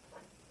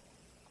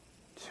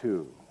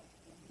 2.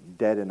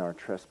 Dead in our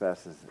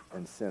trespasses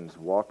and sins,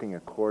 walking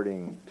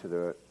according to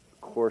the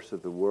course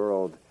of the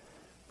world,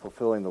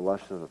 fulfilling the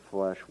lust of the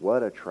flesh.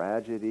 What a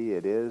tragedy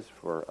it is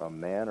for a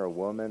man or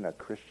woman, a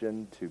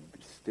Christian, to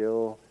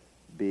still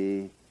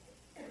be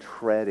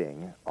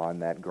treading on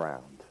that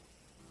ground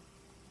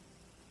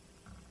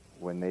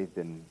when they've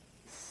been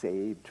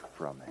saved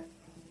from it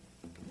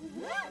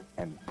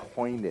and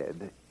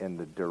pointed in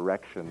the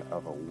direction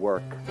of a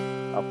work,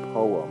 a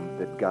poem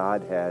that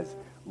God has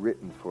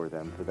written for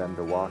them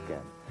to walk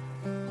in.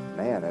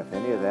 Man, if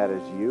any of that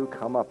is you,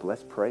 come up,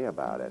 let's pray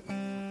about it.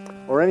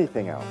 Or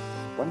anything else.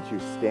 Why don't you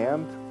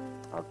stand?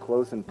 I'll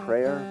close in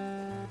prayer,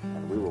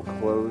 and we will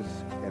close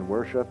in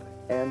worship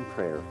and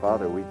prayer.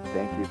 Father, we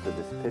thank you for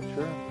this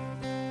picture.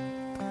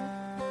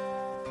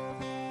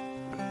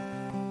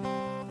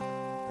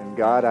 And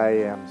God, I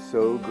am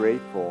so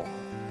grateful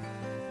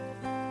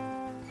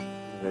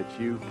that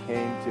you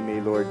came to me,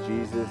 Lord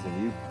Jesus,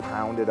 and you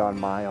pounded on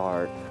my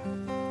heart.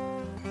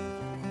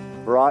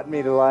 Brought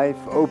me to life,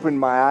 opened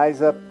my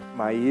eyes up,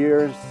 my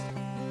ears.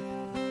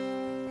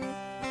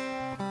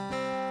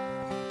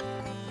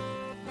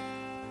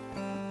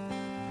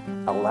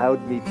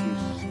 Allowed me to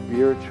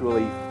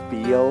spiritually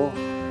feel.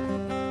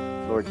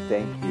 Lord,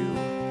 thank you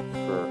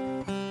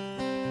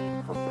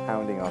for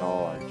pounding on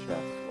all our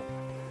chests.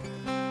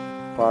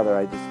 Father,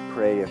 I just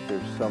pray if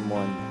there's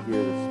someone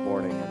here this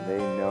morning and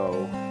they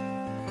know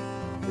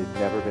they've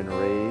never been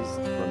raised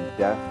from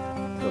death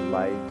to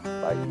life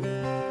by you.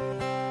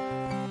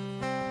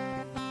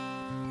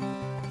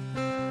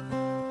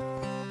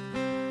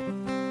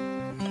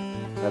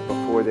 That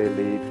before they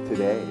leave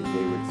today,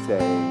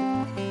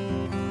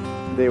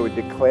 they would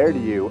declare to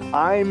you,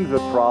 I'm the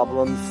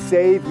problem,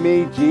 save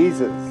me,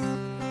 Jesus.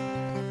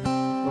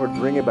 Lord,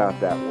 bring about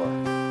that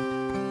work.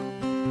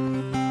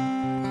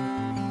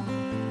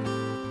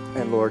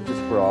 And Lord, just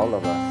for all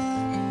of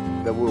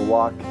us, that we'll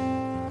walk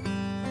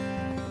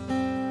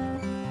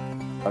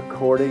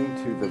according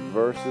to the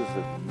verses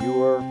of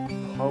your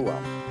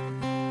poem.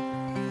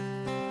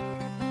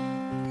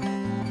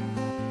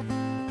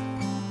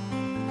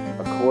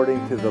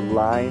 According to the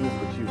lines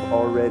which you've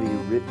already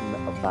written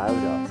about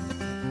us,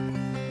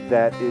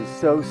 that is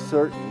so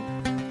certain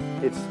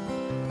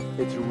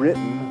it's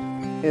written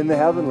in the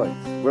heavenlies,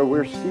 where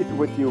we're seated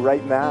with you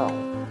right now.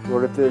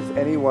 Lord, if there's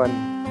anyone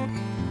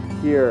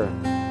here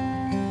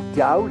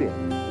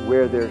doubting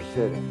where they're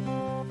sitting,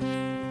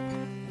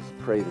 just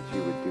pray that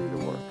you would do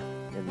the work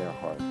in their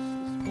hearts this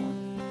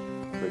morning,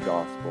 the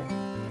gospel.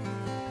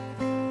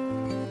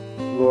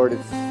 Lord,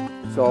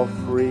 it's all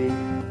free,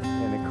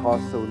 and it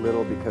costs so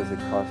little because it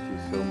cost you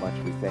so much.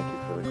 We thank you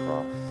for the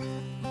cross.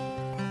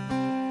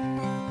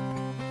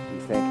 We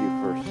thank you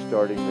for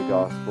starting the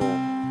gospel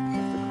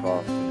with the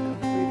cross.